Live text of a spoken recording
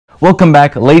Welcome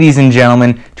back, ladies and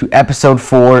gentlemen, to episode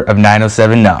 4 of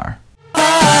 907 Gnar.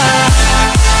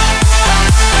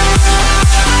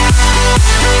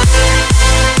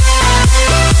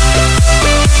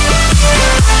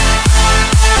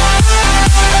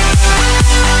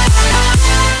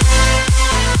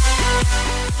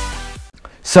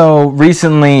 So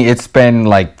recently it's been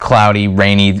like cloudy,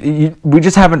 rainy. We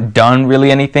just haven't done really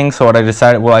anything, so what I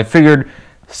decided, I figured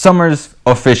summer's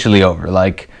officially over.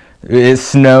 Like, it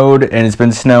snowed and it's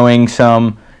been snowing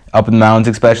some up in the mountains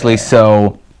especially,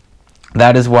 so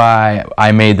that is why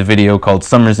I made the video called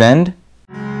Summer's End.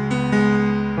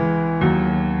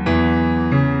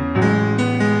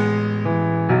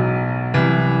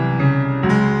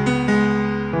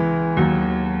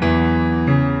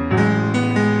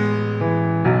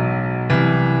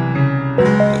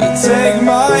 Take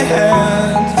my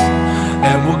hand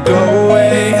and we'll go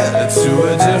away to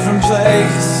a different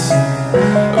place,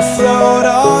 float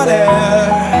on air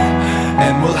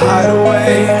and we'll hide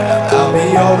away. I'll be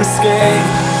your escape.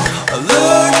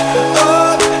 Look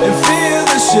up and feel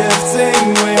the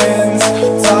shifting winds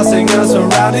tossing us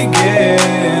around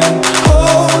again.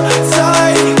 Hold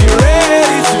tight, get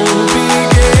ready to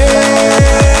begin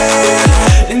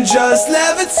and just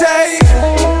levitate.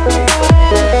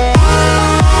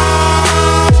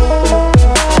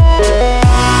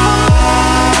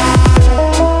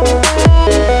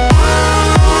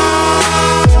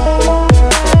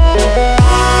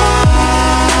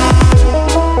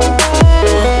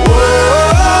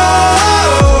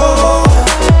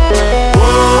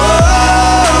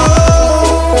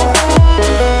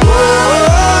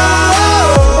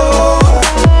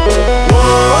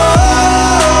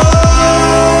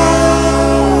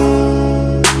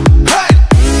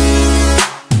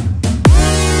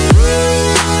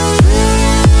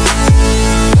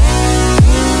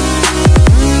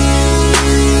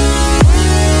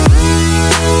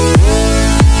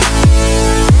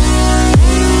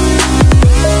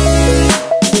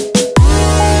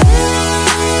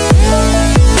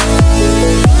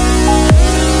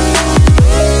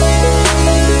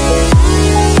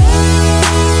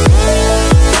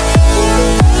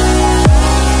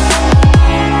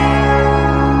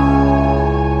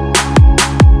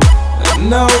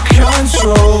 No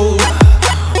control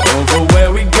over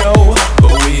where we go,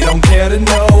 but we don't care to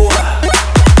know.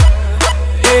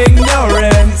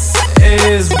 Ignorance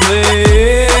is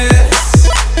bliss.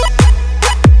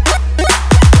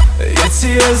 Your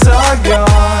tears are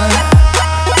gone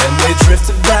and they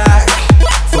drifted back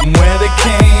from where they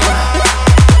came,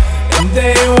 and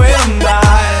they will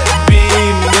not be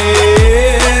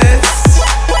missed.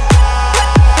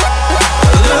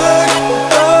 Look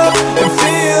up and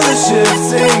feel the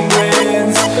shifting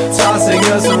winds tossing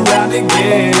us around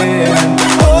again.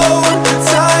 Hold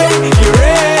tight, get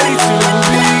ready to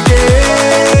begin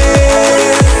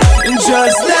and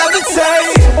just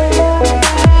levitate.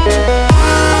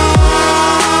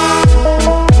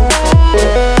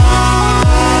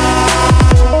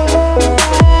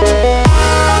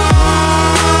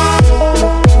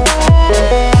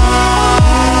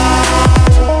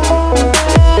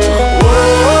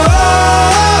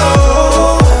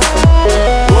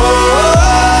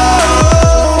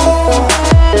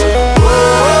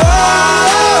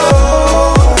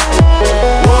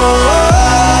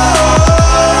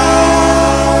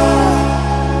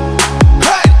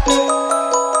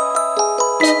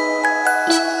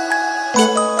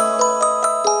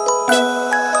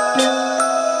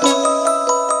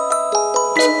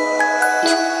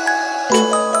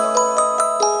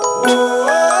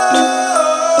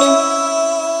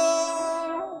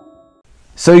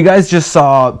 So you guys just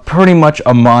saw pretty much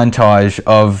a montage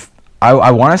of,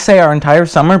 I want to say our entire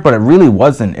summer, but it really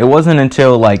wasn't. It wasn't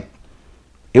until like,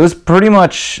 it was pretty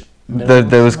much, we took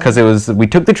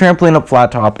the trampoline up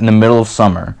Flat Top in the middle of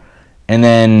summer. And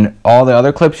then all the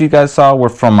other clips you guys saw were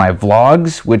from my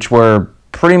vlogs, which were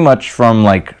pretty much from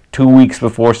like 2 weeks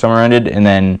before summer ended and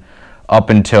then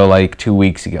up until like 2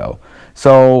 weeks ago.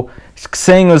 So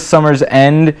saying it was summer's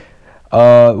end,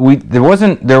 there was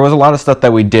a lot of stuff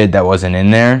that we did that wasn't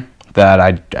in there that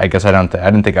I guess I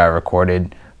didn't think I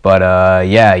recorded, but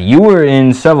yeah, you were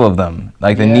in several of them,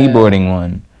 like the kneeboarding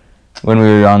one when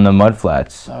we were on the mud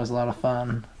flats. That was a lot of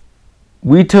fun.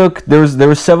 There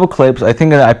were several clips. I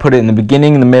think that I put it in the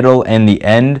beginning, the middle, and the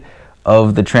end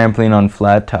of the trampoline on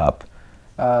Flat Top.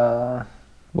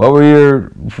 What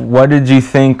did you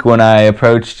think when I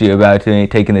approached you about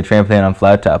taking the trampoline on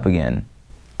Flat Top again?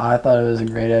 I thought it was a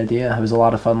great idea. It was a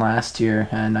lot of fun last year,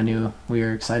 and I knew we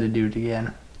were excited to do it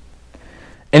again.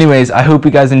 Anyways, I hope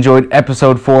you guys enjoyed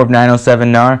episode 4 of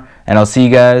 907 Gnar, and I'll see you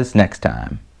guys next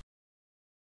time.